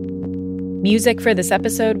 Music for this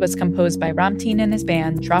episode was composed by Ramteen and his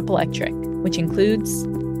band Drop Electric, which includes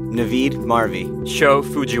Naveed Marvi, Sho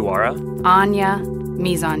Fujiwara, Anya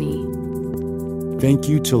Mizani. Thank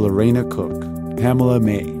you to Lorena Cook, Pamela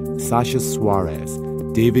May, Sasha Suarez,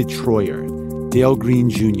 David Troyer, Dale Green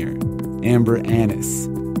Jr., Amber Annis,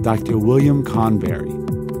 Dr. William Conberry,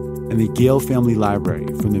 and the Gale Family Library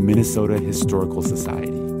from the Minnesota Historical Society.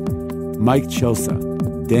 Mike Chelsa,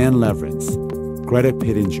 Dan Leverance, Greta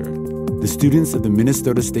Pittinger, the students of the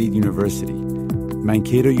Minnesota State University,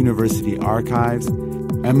 Mankato University Archives,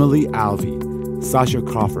 Emily Alvey, Sasha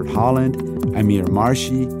Crawford Holland, Amir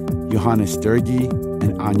Marshi, Johannes Sturgi,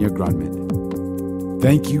 and Anya Grunman.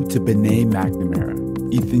 Thank you to Benet McNamara,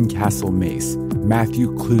 Ethan Castle Mace,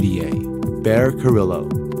 Matthew Cloutier, Bear Carrillo,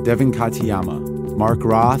 Devin Katayama, Mark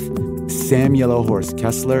Roth, Sam Yellowhorse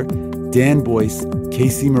Kessler, Dan Boyce,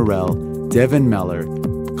 Casey Morell, Devin Meller,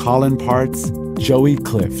 Colin Parts, Joey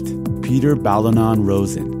Clift, Peter Balanon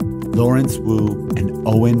Rosen, Lawrence Wu, and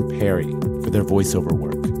Owen Perry for their voiceover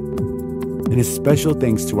work. And a special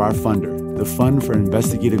thanks to our funder, the Fund for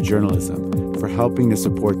Investigative Journalism, for helping to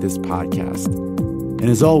support this podcast. And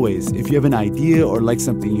as always, if you have an idea or like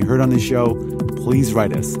something you heard on the show, please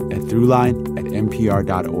write us at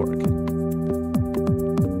throughline@npr.org.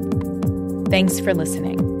 Thanks for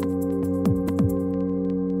listening.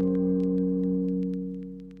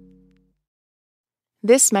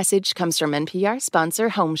 This message comes from NPR sponsor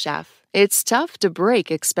Home Chef. It's tough to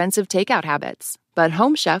break expensive takeout habits, but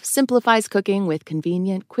Home Chef simplifies cooking with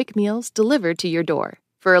convenient, quick meals delivered to your door.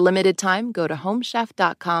 For a limited time, go to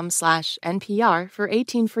homechef.com/NPR for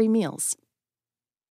 18 free meals.